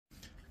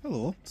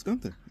Hello, it's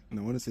Gunther, and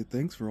I want to say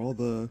thanks for all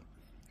the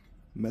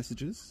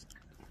messages,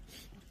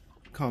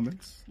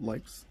 comments,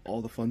 likes,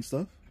 all the fun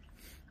stuff,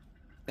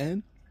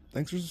 and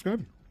thanks for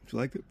subscribing. If you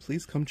liked it,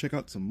 please come check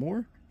out some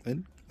more,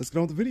 and let's get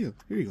on with the video.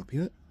 Here you go,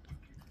 Peanut.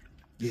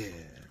 Yeah.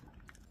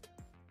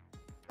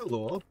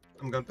 Hello all,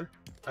 I'm Gunther.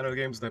 I know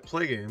games and I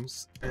play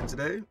games, and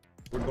today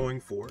we're going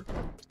for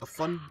a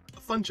fun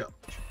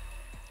challenge.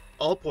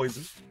 All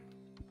poison.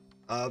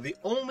 The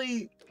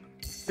only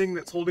thing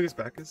that's holding us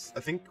back is,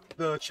 I think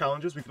the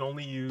challenges we can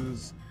only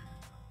use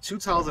 2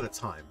 tiles at a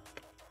time.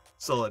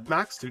 So at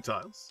max 2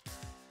 tiles.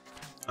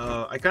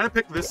 I kind of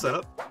picked this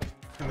setup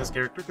in this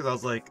character because I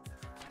was like,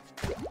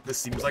 this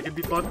seems like it'd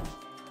be fun.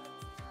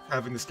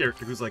 Having this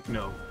character who's like,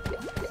 no,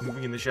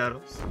 moving in the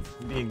shadows,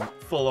 being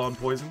full-on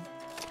poison.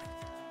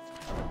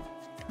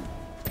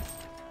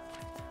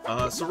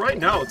 So right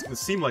now it's gonna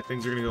seem like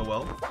things are gonna go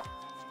well,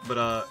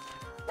 but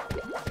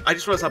I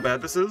just realized how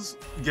bad this is,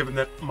 given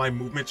that my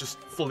movement just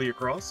fully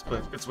across,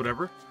 but it's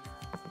whatever.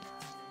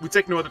 We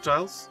take no other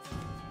tiles.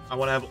 I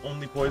want to have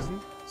only poison,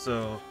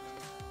 so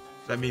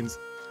that means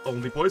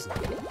only poison.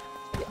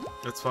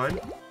 That's fine.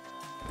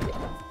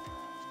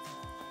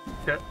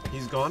 Okay,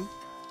 he's gone.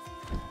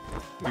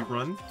 We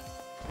run.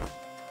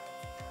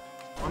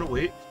 I want to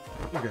wait.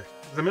 Okay,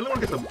 because I mainly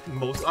want to get the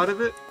most out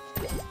of it.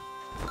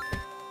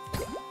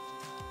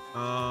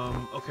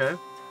 Okay.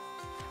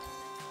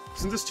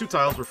 Since there's 2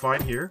 tiles, we're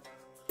fine here.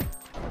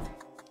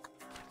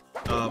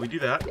 We do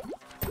that.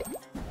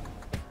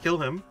 Kill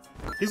him.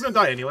 He's gonna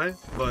die anyway,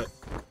 but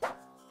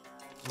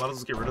might as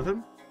well get rid of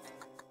him.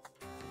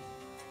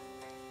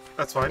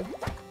 That's fine.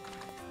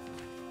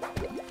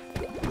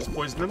 Just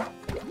poison him.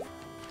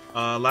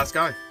 Last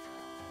guy.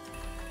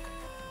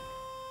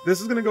 This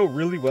is gonna go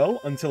really well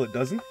until it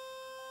doesn't.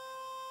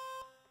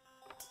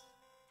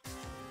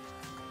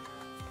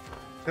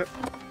 Okay.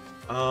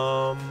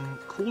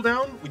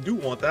 Cooldown, we do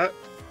want that.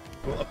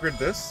 We'll upgrade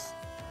this.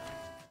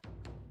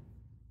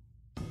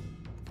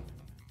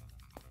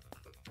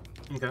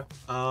 Okay.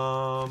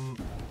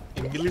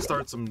 Immediately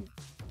start some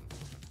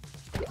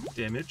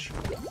damage.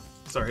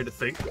 Sorry, I had to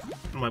think.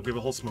 We have a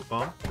whole smoke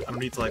bomb. I don't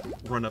need to like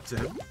run up to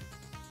him.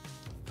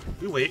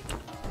 We wait.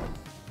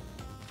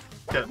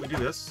 Okay, we do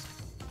this.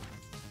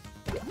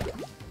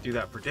 Do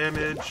that for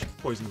damage.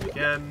 Poison him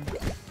again.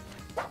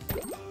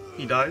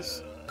 He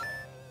dies.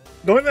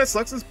 The only thing that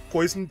sucks is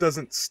poison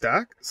doesn't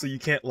stack, so you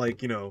can't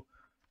like, you know,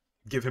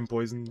 give him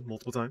poison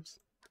multiple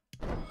times.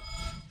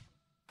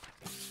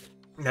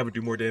 And have it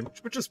do more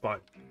damage, which is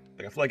fine.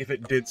 Like, I feel like if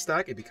it did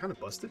stack, it'd be kind of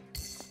busted.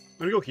 I'm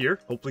gonna go here,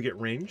 hopefully get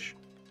range.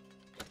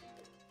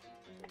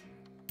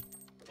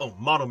 Oh,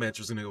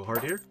 Monomancer's gonna go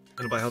hard here.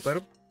 Gonna buy a health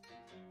item.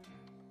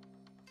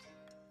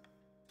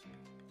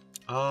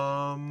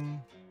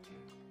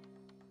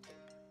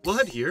 We'll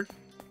head here.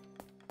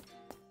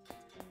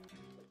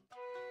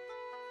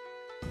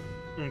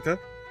 Okay.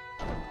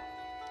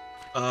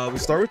 We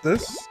start with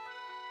this.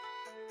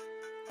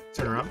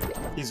 Turn around.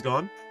 He's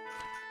gone.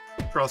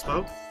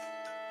 Crossbow.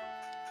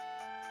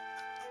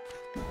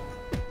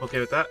 Okay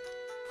with that.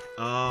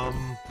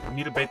 We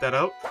need to bait that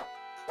out.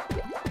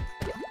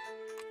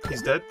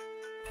 He's dead.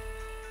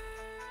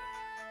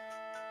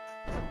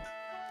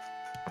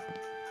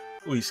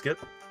 We skip.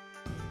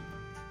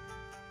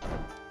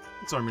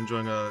 Sorry, I'm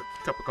enjoying a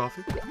cup of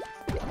coffee.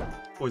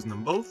 Poison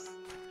them both.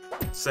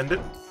 Send it.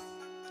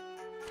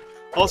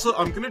 Also,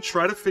 I'm gonna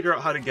try to figure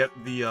out how to get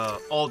the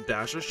all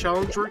dashes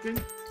challenge working.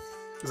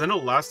 Because I know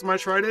last time I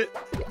tried it,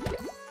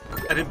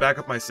 I didn't back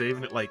up my save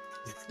and it like...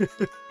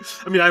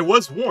 I mean, I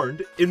was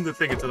warned in the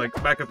thing to like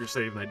back up your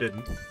save and I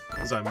didn't.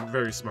 Because I'm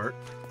very smart.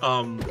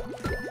 And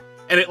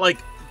it like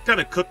kind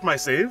of cooked my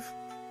save.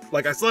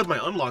 Like I still had my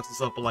unlocks and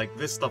stuff, but like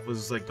this stuff was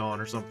just like gone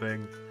or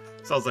something.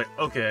 So I was like,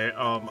 okay,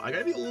 I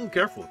gotta be a little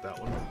careful with that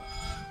one.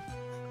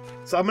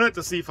 So I'm gonna have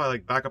to see if I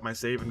like back up my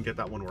save and get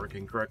that one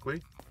working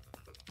correctly.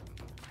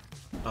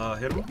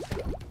 Hit him.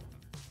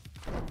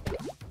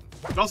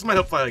 It also might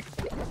help if I like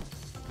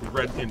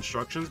read the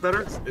instructions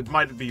better. It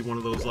might be one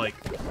of those like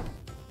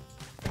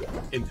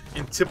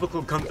in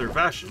typical Gunther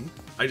fashion,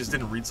 I just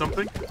didn't read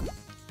something.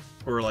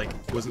 Or like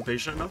wasn't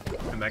patient enough,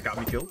 and that got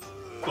me killed.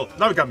 Well,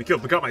 not got me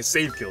killed, but got my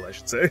save killed, I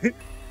should say.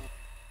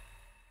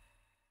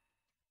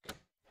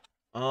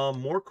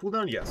 More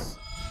cooldown, yes.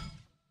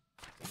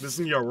 This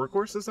isn't our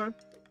workhorse this time.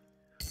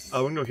 We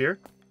can go here.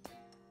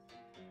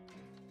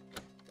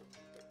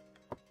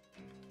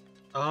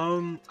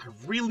 I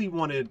really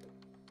wanted...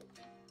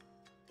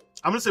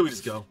 I'm gonna say we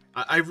just go.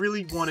 I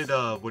really wanted,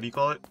 what do you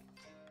call it?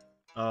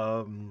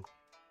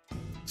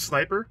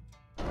 Sniper.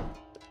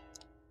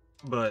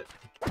 But,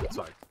 it's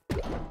fine.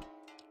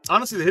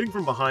 Honestly, the hitting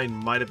from behind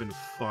might have been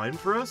fine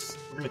for us.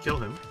 We're gonna kill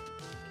him.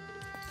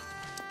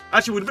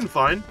 Actually, would have been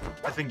fine,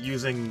 I think,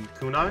 using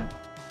kunai,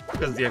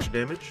 because of the extra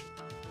damage.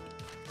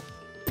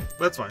 But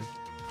that's fine.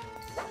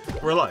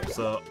 We're alive,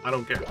 so I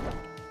don't care.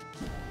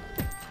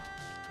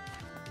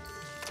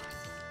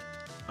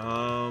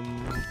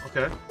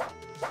 Okay.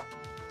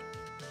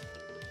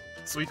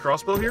 Sweet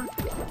crossbow here.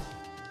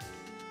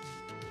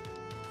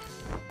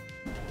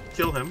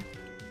 Kill him.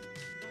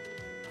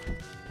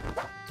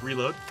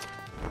 Reload.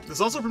 This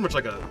is also pretty much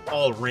like a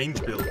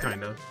all-range build,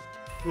 kind of.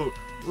 Well,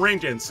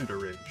 range and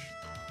pseudo-range.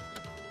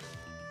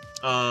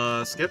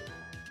 Skip.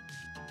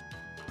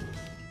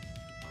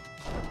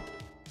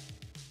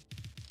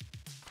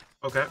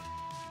 Okay.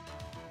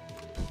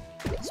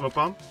 Smoke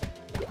bomb.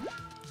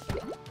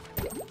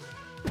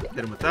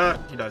 Hit him with that.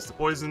 He dies to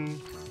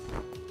poison.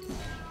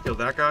 Kill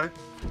that guy.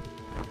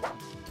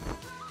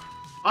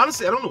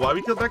 Honestly, I don't know why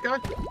we killed that guy.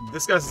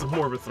 This guy's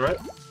more of a threat.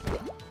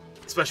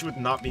 Especially with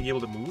not being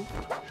able to move.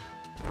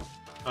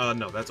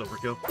 No, that's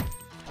overkill.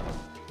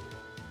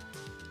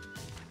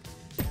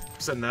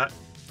 Send that.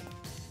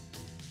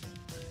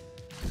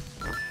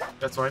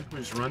 That's fine, we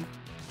just run.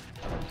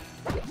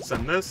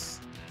 Send this.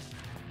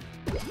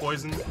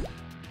 Poison.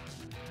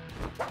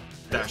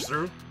 Dash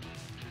through.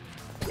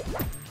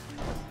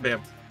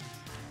 Bam.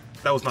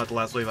 That was not the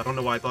last wave, I don't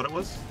know why I thought it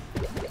was.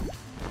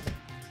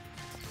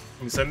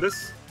 Let me send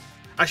this.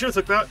 I should have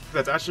took that,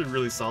 that's actually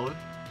really solid.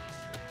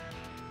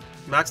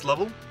 Max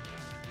level.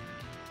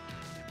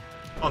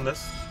 On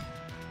this.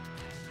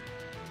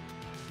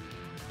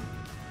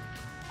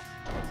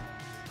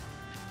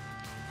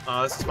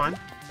 This is fine.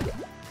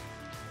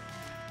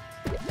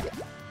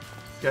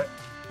 Okay.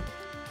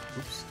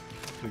 Oops.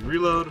 We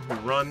reload, we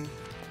run.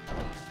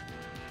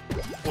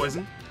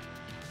 Poison.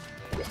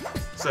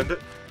 Send it.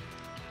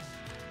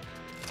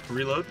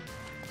 Reload.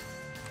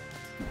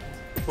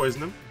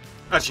 Poison him.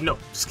 Actually, no.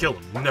 Just kill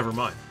him. Never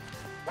mind.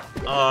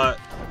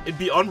 It'd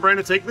be on brand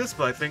to take this,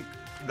 but I think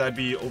that'd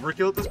be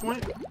overkill at this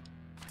point.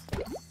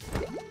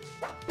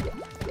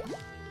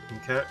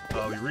 Okay.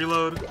 We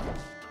reload.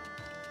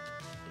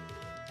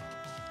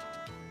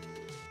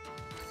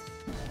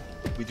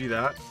 We do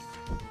that.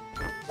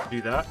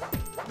 Do that.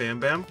 Bam,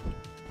 bam.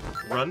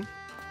 Run.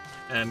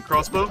 And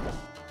crossbow.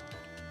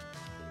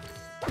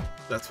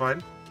 That's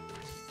fine.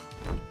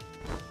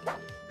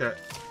 Okay.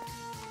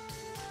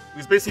 We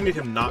just basically need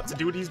him not to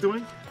do what he's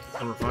doing,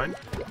 and we're fine.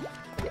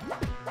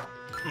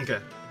 Okay.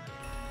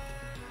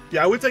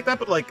 Yeah, I would take that,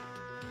 but like,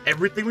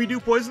 everything we do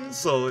poisons,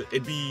 so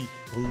it'd be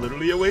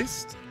literally a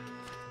waste.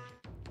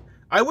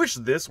 I wish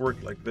this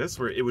worked like this,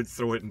 where it would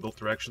throw it in both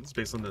directions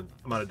based on the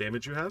amount of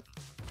damage you have.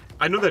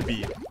 I know that'd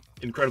be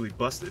incredibly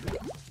busted,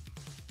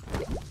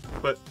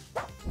 but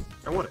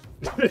I want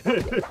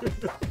it.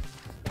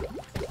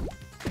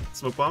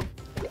 Smoke bomb.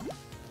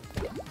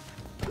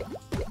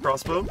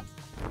 Crossbow.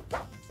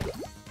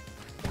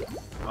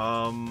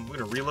 We're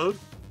gonna reload.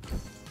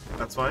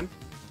 That's fine.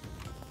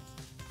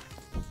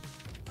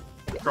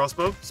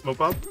 Crossbow. Smoke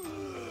bomb.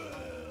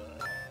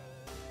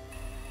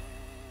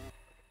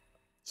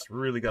 Just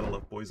really gotta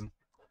love poison.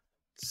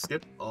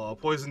 Skip.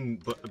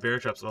 Poison bear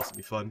traps would also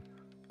be fun.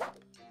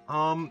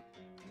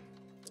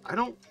 I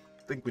don't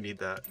think we need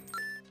that.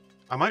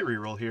 I might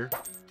reroll here.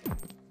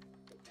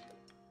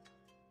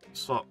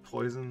 Swap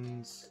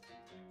poisons.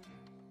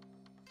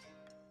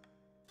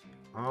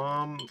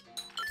 I'm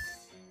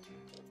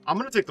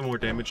gonna take the more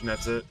damage and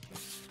that's it.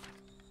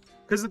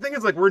 Because the thing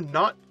is, like, we're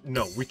not...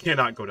 No, we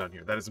cannot go down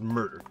here. That is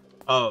murder.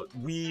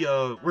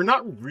 We're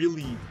not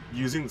really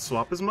using the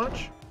swap as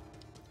much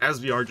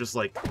as we are just,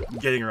 like,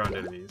 getting around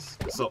enemies.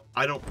 So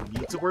I don't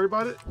need to worry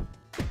about it.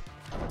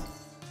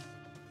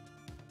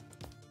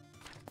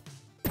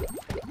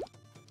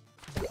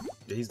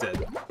 Yeah, he's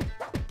dead.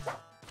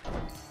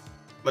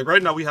 Like,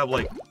 right now we have,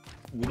 like,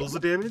 oodles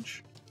of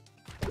damage.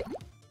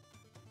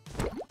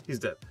 He's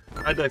dead.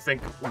 I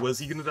think, was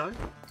he gonna die?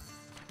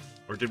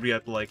 Or did we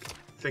have to, like,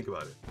 think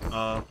about it?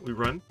 We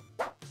run.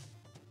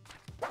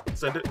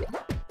 Send it.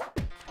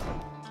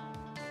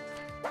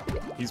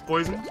 He's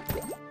poisoned.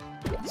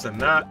 Send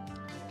that.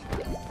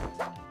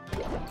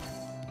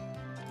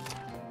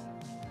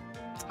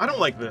 I don't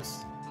like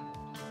this.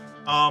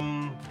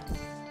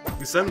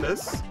 We send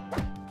this.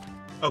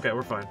 Okay,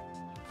 we're fine.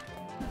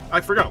 I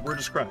forgot, we're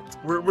just cracked.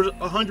 We're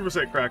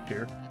 100% cracked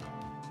here.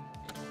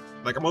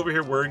 Like, I'm over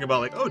here worrying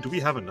about, like, oh, do we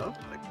have enough?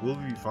 Like, will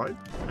we be fine?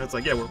 And it's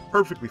like, yeah, we're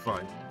perfectly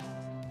fine.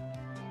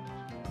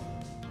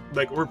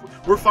 Like,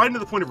 we're fine to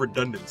the point of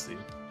redundancy.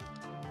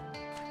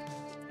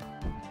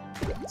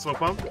 Smoke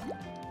bomb.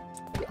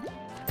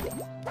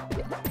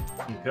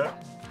 Okay.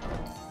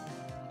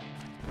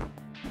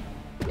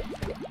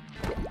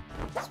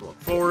 Let's walk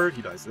forward,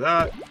 he dies to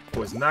that.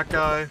 Poison that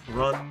guy,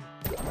 run.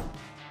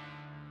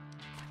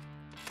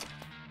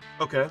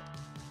 Okay.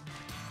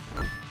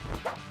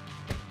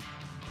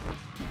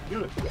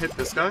 You gonna hit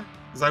this guy?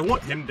 Because I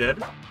want him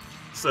dead,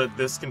 so that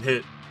this can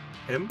hit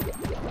him.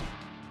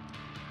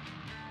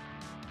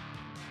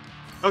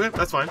 Okay,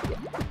 that's fine.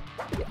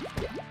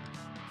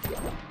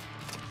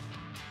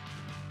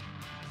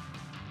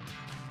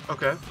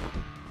 Okay.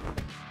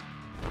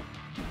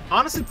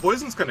 Honestly,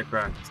 poison's kind of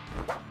cracked.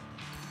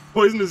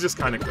 Poison is just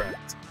kind of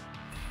cracked.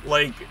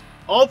 Like,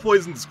 all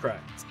poison's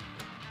cracked.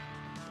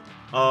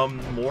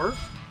 More?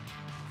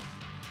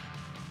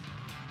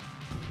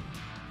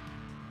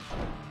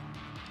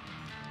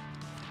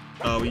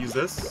 We use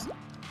this.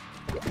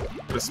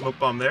 Put a smoke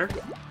bomb there.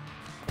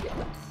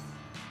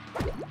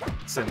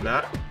 Send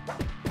that.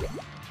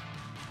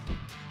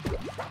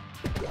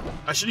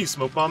 I should use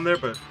smoke bomb there,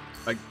 but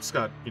I just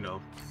got, you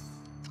know.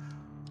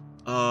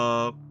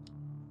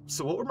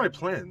 So what were my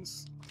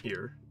plans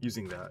here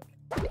using that?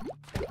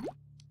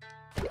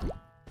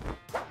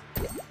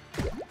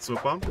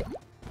 Smoke bomb?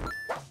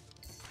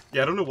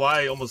 Yeah, I don't know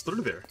why I almost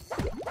threw there.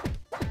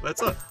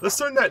 Let's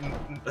turn that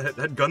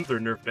Gunther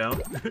nerf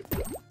down.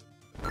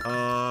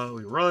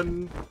 We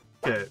run.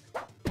 Okay.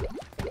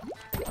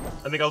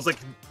 I think I was like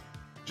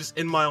just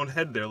in my own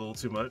head there a little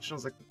too much. I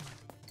was like,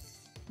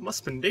 must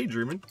have been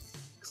daydreaming.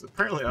 Because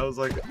apparently I was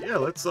like, yeah,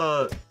 let's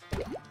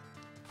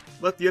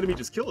let the enemy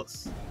just kill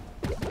us.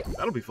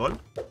 That'll be fun.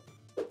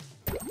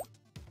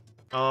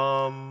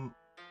 I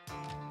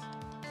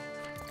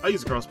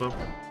use a crossbow.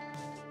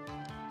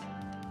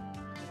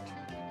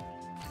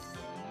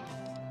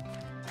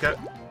 Okay.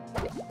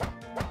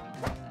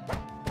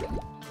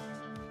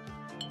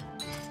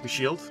 We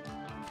shield.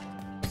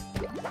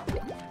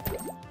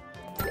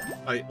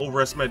 I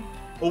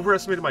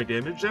overestimated my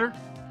damage there.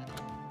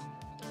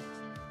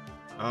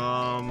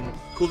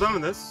 Cooldown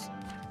in this.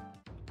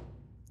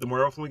 The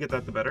more often we get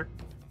that, the better.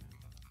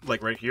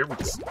 Like right here, we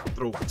just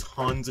throw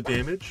tons of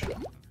damage.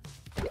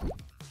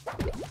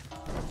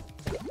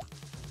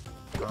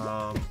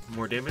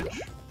 More damage.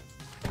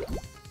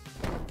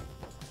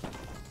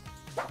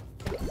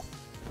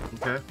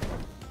 Okay.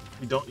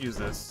 We don't use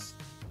this.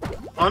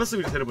 Honestly,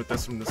 we just hit him with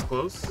this from this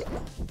close.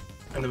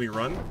 And then we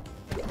run.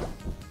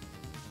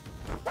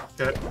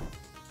 Okay.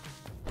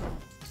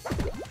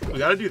 We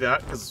gotta do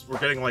that, because we're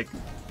getting, like...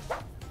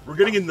 We're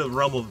getting in the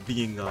realm of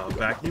being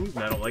vacuumed,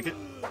 and I don't like it.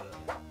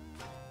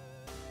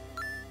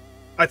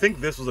 I think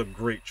this was a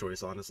great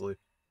choice, honestly.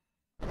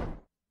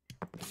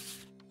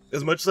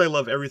 As much as I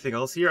love everything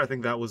else here, I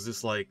think that was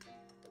just, like...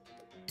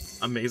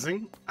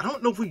 amazing. I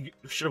don't know if we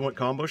should have went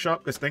combo shop,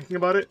 because thinking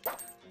about it,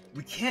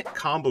 we can't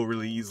combo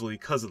really easily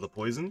because of the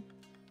poison.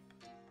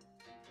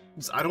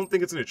 So I don't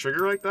think it's going to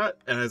trigger like that,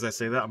 and as I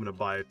say that, I'm going to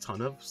buy a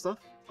ton of stuff.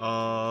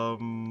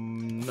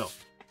 No.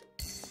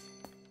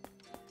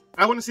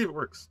 I want to see if it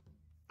works.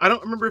 I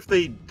don't remember if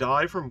they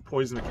die from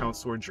poison that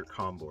counts towards your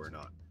combo or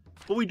not.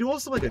 But we do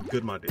also like a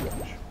good amount of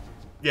damage.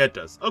 Yeah, it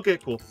does. Okay,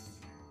 cool.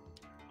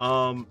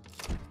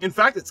 In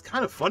fact, it's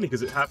kind of funny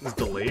because it happens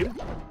delayed.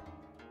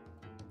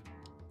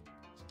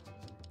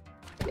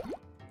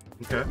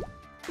 Okay.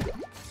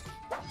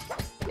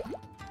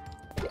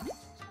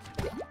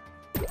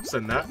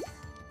 Send that.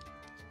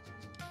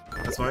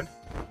 That's fine.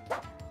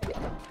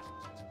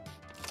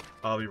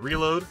 We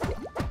reload.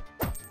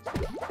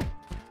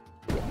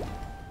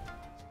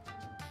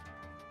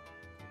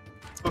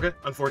 Okay,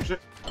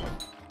 unfortunate.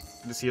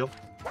 Just heal.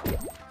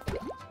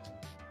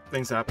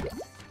 Things happen.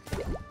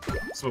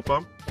 Smoke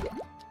bomb.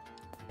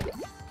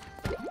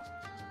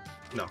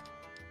 No.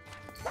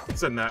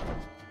 Send that.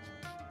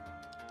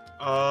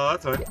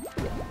 That's fine.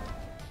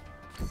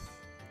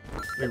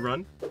 We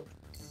run.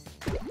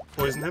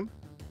 Poison him.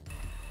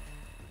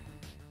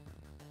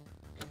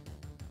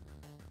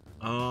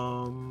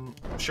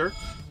 Sure.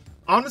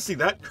 Honestly,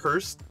 that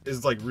curse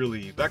is like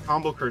really... That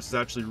combo curse is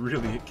actually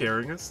really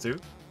carrying us, too.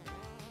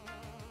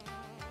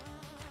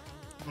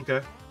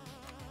 Okay.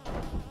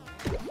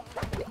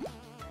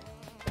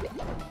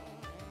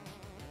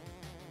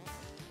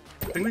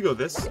 I think we go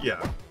this?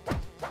 Yeah.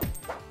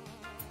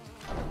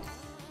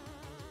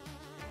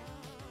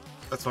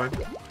 That's fine.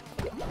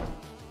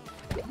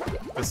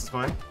 This is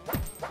fine.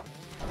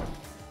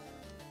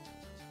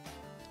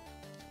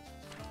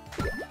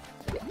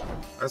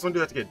 I just want to do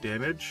that to get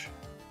damage.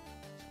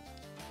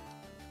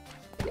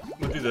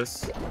 We'll do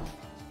this.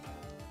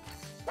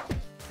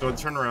 Go and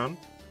turn around.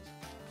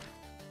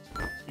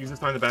 Use this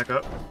time to back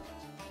up.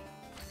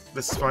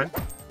 This is fine.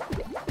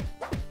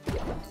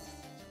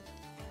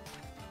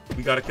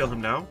 We gotta kill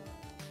him now.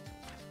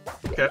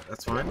 Okay,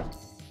 that's fine.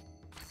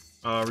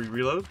 We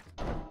reload.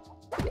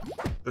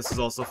 This is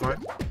also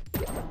fine.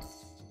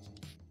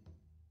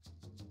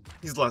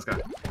 He's the last guy.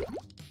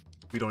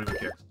 We don't even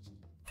care.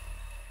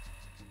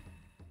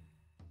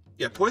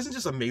 Yeah, poison's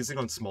just amazing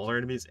on smaller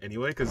enemies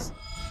anyway, because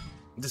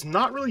there's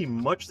not really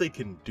much they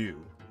can do.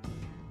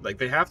 Like,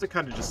 they have to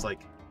kind of just,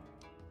 like,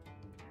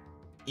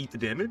 eat the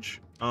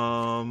damage. Do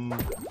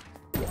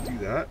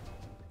that.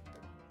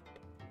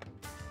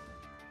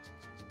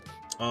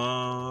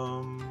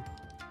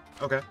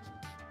 Okay.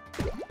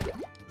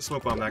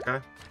 Smoke bomb that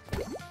guy.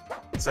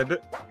 Send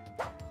it.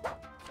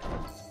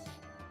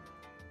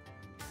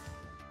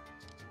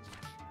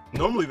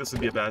 Normally this would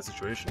be a bad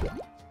situation.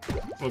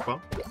 Smoke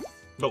bomb.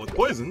 But with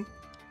poison...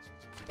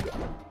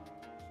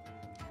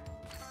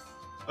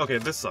 Okay,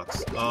 this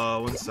sucks.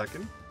 1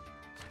 second.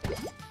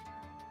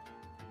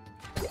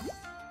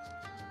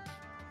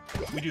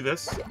 We do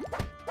this.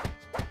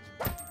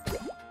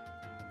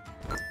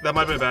 That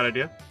might have been a bad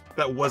idea.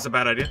 That was a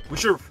bad idea. We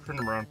should have turned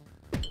him around.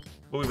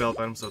 But we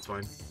valified him, so it's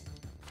fine.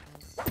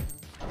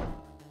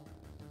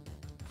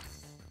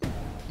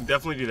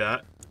 Definitely do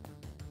that.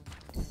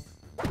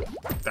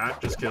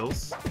 That just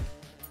kills.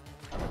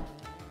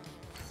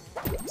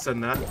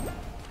 Send that.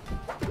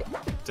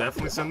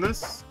 Definitely send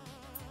this.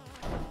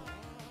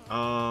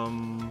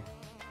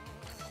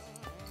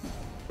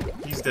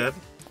 He's dead.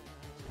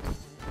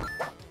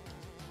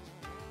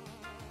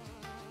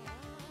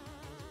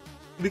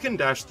 We can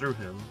dash through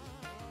him.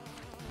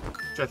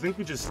 Which I think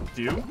we just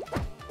do.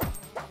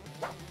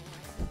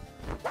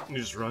 You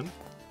just run.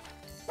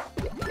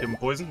 Give him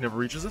poison, never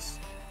reaches us.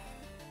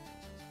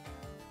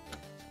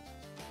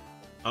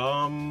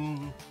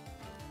 I'm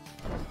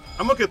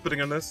okay with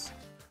putting on this.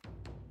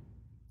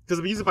 Because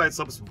if we use it by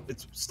itself,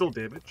 it's still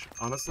damage,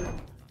 honestly.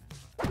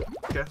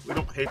 Okay, we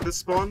don't hate this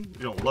spawn.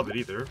 We don't love it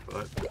either,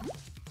 but...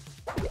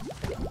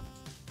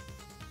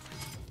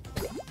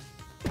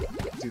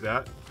 do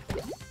that.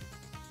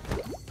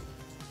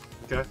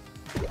 Okay.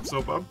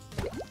 Smoke bomb.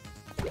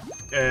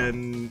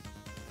 And...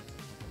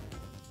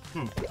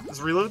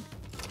 let's reload.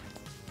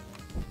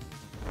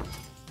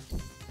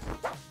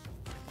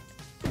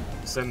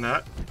 Send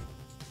that.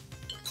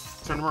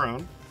 Turn him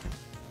around.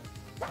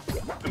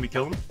 And we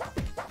kill him.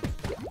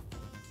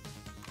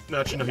 No,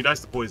 actually, no, he dies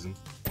to poison.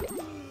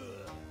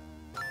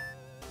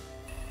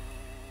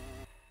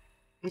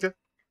 Okay.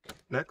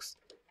 Next.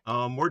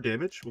 More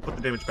damage. We'll put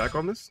the damage back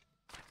on this.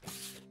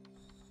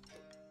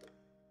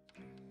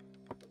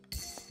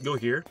 Go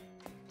here.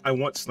 I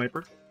want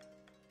sniper.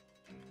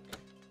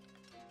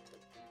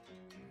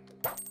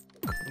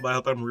 But I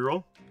hope I'm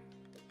reroll.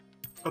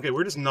 Okay,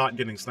 we're just not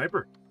getting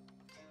sniper.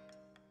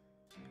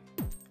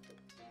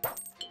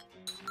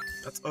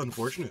 That's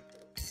unfortunate.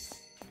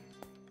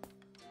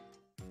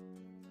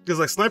 Because,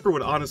 like, sniper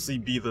would honestly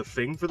be the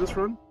thing for this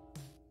run.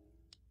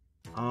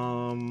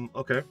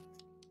 Okay.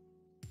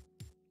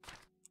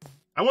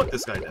 I want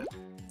this guy dead.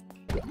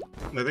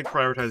 And I think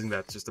prioritizing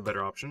that's just a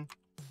better option.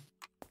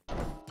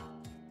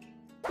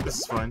 This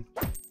is fine.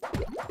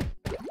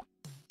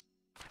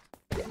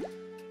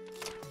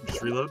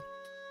 Just reload.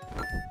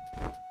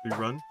 We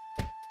run.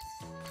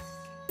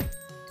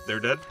 They're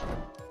dead.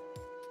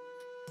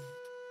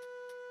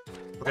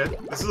 Okay,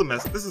 this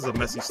is a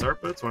messy start,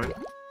 but it's fine.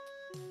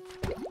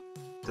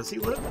 Does he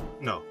live?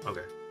 No.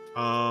 Okay.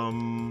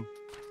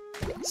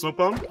 Smoke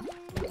bomb.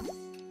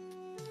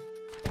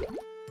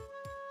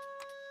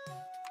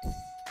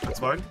 That's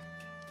fine.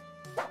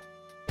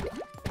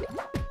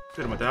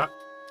 Hit him with that.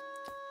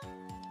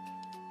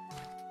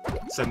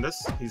 Send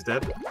this. He's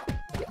dead.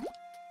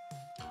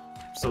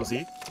 So is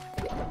he.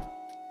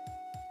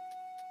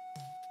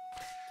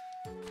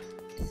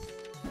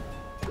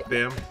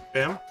 Bam.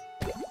 Bam.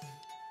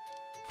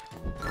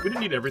 We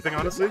didn't need everything,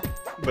 honestly,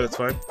 but it's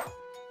fine.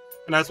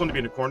 And I just want to be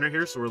in a corner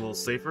here, so we're a little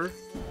safer.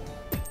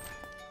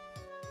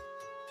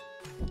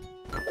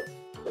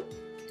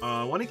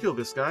 I want to kill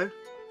this guy.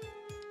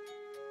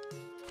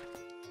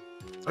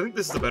 I think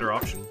this is a better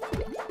option.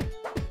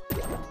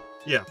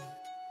 Yeah.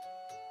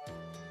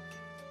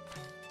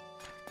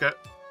 Okay.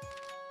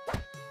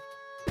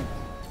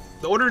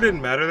 The order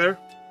didn't matter there,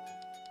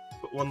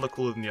 but one looked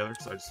cooler than the other,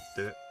 so I just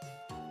did it.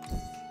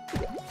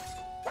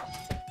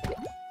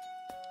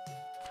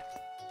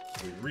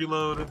 We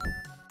reload.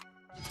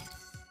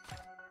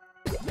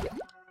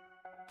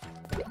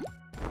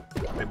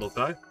 They both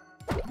die.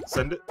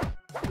 Send it.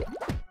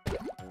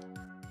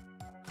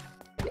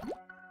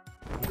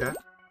 Okay.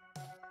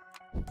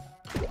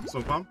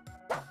 Smoke bomb.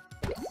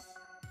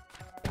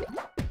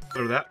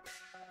 Throw that.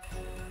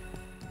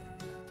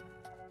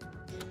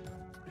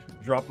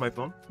 Drop my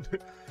phone.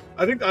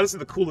 I think honestly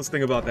the coolest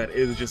thing about that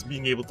is just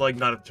being able to like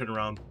not have to turn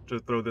around to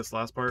throw this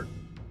last part.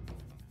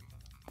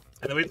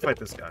 And then we fight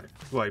this guy,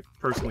 who I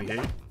personally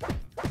hate.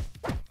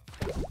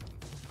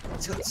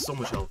 He's got so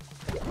much health.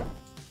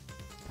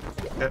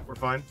 Okay, we're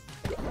fine.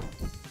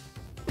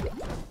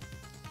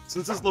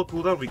 Since it's low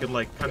cooldown, we can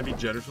like kind of be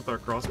generous with our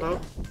crossbow.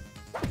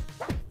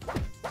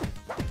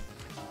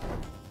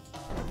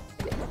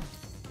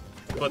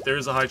 But there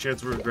is a high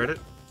chance we regret it.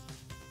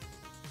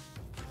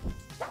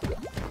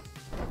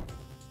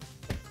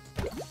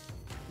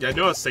 Yeah, I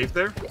know I was safe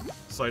there,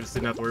 so I just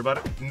didn't have to worry about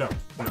it. No,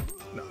 no,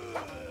 no.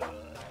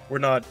 We're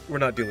not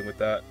dealing with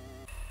that.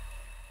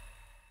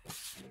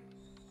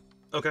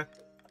 Okay.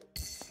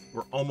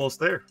 We're almost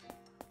there.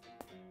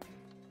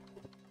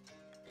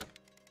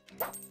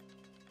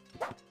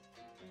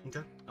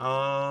 Okay.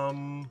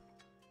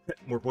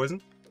 More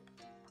poison.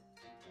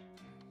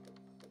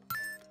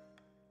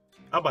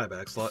 I'll buy a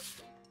back slot.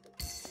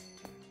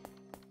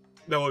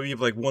 That way we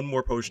have like one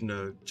more potion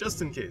to,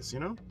 just in case, you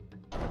know?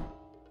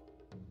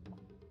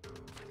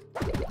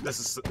 This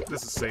is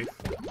safe.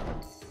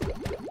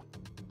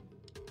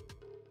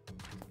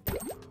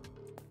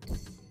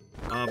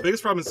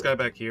 Biggest problem is this guy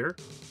back here.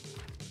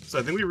 So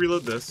I think we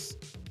reload this.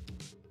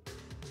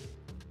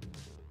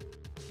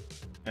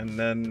 And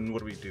then what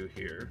do we do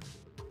here?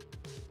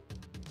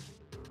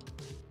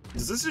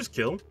 Does this just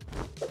kill?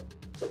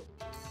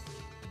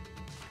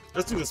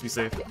 Let's do this to be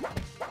safe.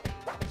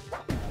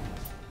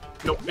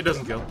 Nope, it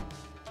doesn't kill.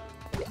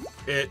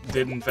 It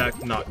did in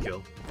fact not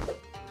kill.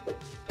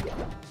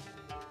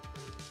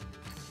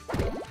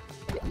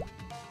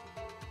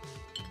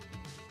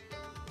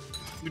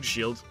 Good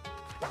shield.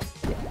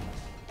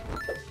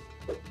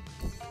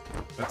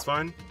 That's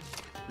fine.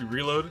 We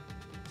reload.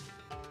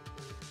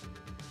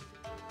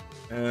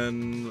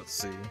 And let's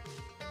see.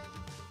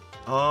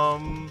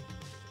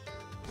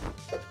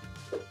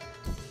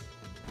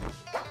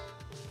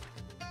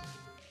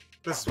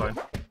 This is fine.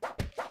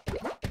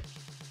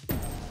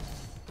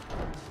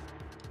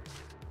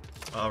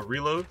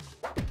 Reload.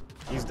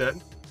 He's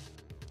dead.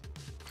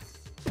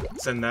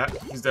 Send that.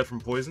 He's dead from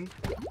poison.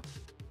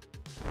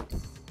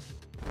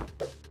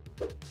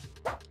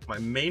 My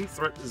main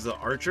threat is the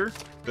archer.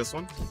 This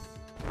one.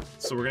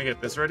 So we're gonna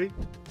get this ready.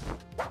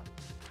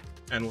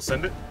 And we'll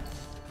send it.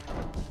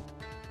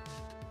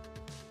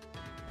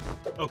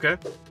 Okay.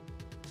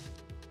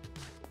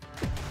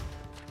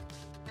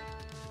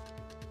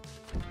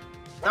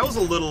 That was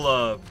a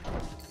little,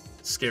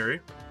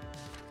 scary.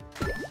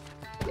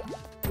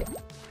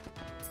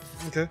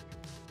 Okay.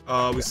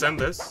 We send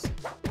this.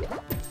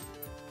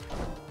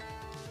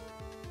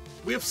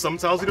 We have some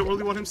tiles we don't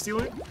really want him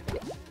stealing.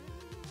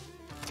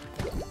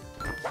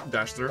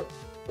 Dash through.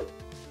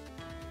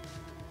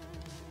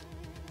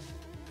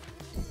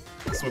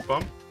 Smoke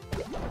bomb.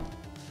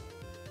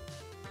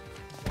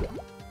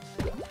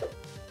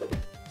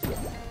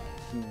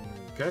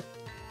 Okay.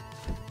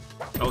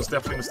 That was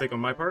definitely a mistake on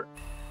my part.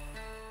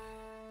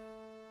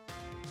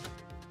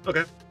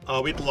 Okay.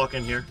 We have to lock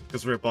in here,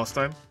 because we're at boss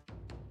time.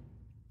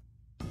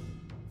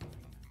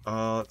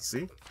 Let's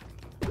see.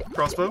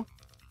 Crossbow.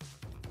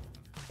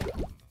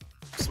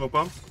 Smoke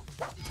bomb.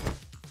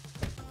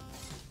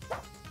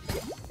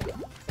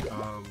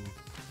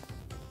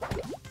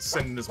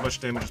 Send in as much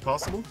damage as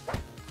possible.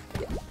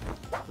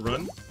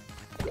 Run.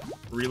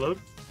 Reload.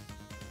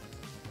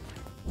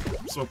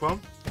 Smoke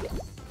bomb.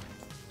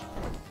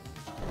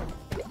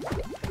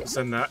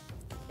 Send that.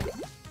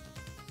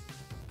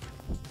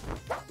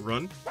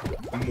 Run.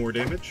 More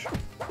damage.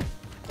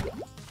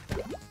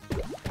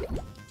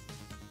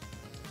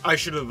 I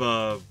should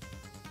have,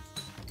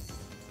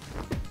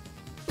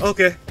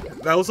 Okay,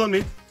 that was on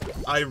me.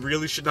 I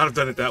really should not have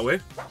done it that way.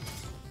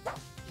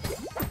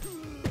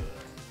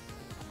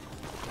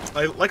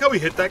 I like how we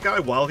hit that guy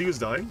while he was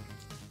dying.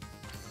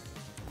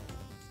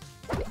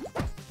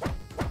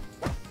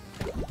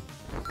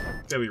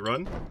 There we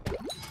run.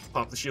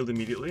 Pop the shield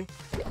immediately.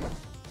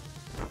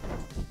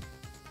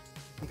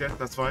 Okay,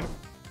 that's fine.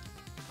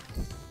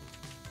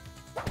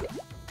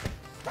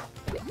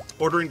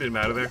 Ordering didn't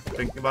matter there,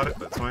 thinking about it,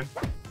 that's fine.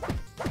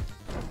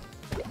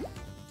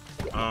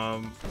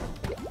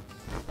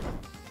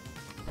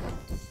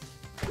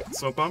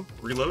 Smoke bomb,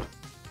 reload.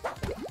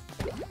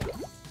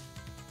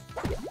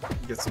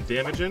 Get some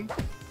damage in.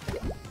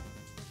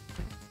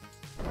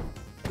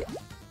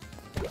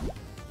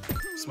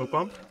 Smoke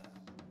bomb.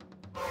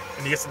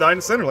 And he gets to die in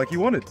the center like he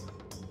wanted.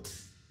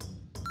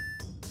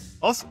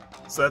 Awesome.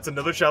 So that's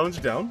another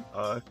challenge down.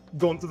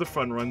 Going through the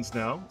fun runs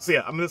now. So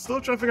yeah, I'm gonna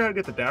still try to figure out how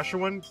to get the dasher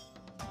one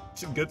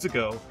good to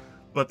go,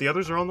 but the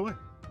others are on the way.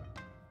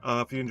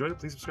 If you enjoyed it,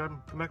 please subscribe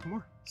and come back for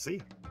more. See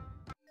you.